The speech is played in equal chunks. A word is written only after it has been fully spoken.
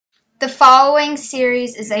The following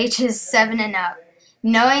series is ages 7 and up.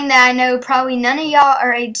 Knowing that I know probably none of y'all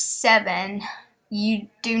are age 7, you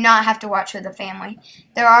do not have to watch with a family.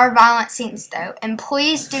 There are violent scenes though, and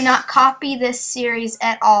please do not copy this series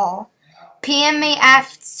at all. PM me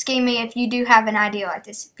asking me if you do have an idea like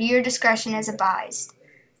this. Viewer discretion is advised.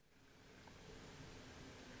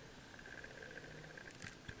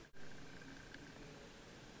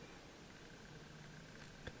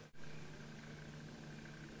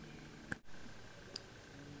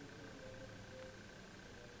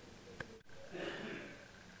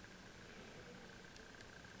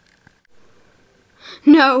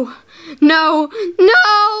 No! No!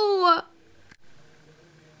 No!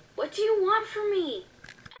 What do you want from me?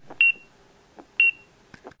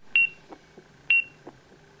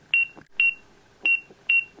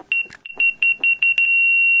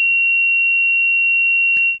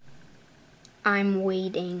 I'm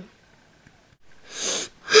waiting.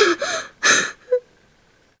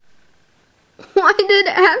 Why did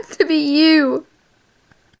it have to be you?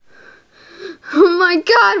 Oh my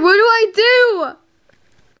God, what do I do?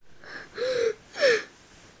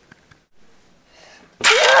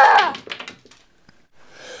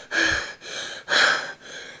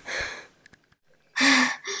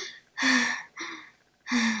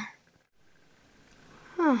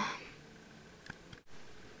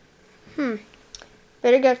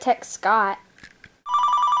 Better go text Scott.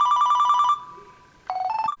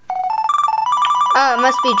 Oh, it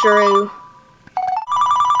must be Drew.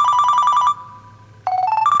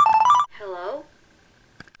 Hello?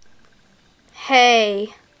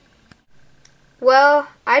 Hey. Well,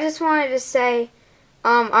 I just wanted to say,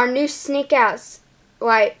 our new sneak out's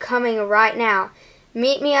like coming right now.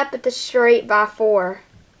 Meet me up at the street by 4.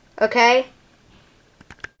 Okay?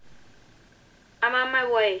 I'm on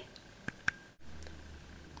my way.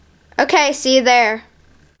 Okay, see you there.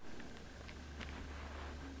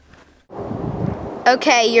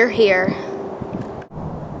 Okay, you're here.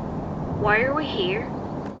 Why are we here?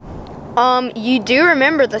 You do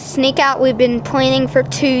remember the sneak out we've been planning for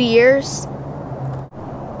 2 years?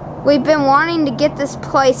 We've been wanting to get this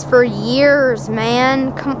place for years,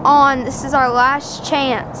 man. Come on, this is our last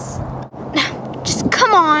chance. Just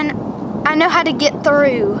come on. I know how to get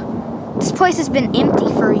through. This place has been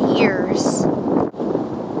empty for years.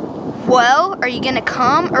 Well, are you gonna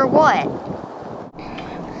come or what?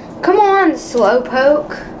 Come on,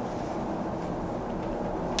 slowpoke.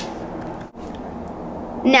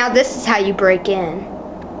 Now this is how you break in.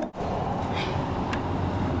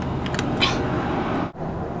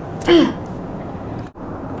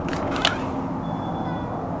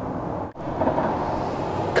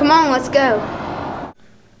 Come on, let's go.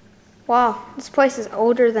 Wow, this place is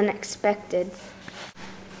older than expected.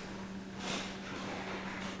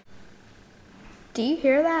 Do you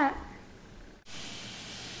hear that?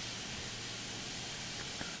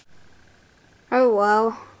 Oh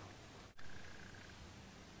well.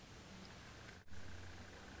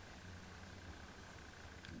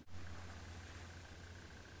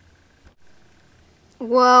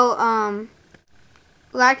 Well,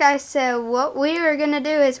 like I said, what we are gonna do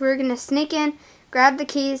is we're gonna sneak in, grab the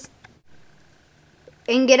keys,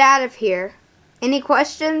 and get out of here. Any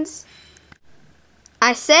questions?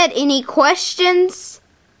 I said, any questions?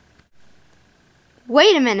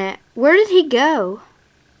 Wait a minute, where did he go?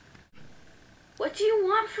 What do you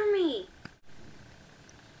want from me?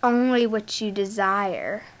 Only what you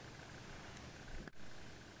desire.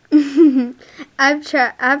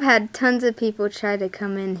 I've had tons of people try to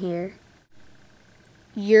come in here.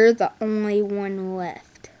 You're the only one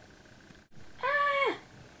left. Ah!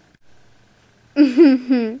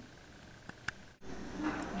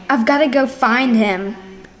 I've got to go find him.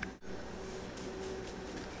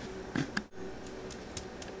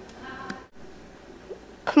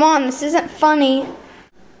 Come on, this isn't funny.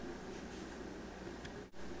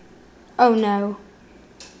 Oh no.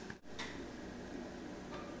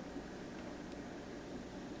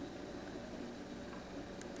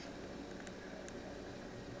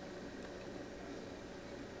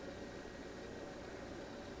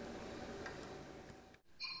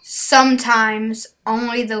 Sometimes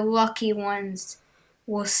only the lucky ones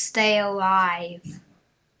will stay alive.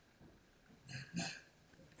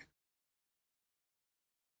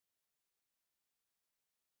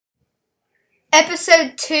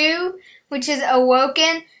 Episode 2, which is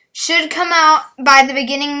Awoken, should come out by the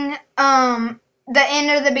beginning, the end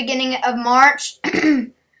or the beginning of March,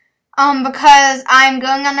 because I'm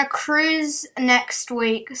going on a cruise next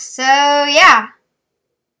week. So, yeah.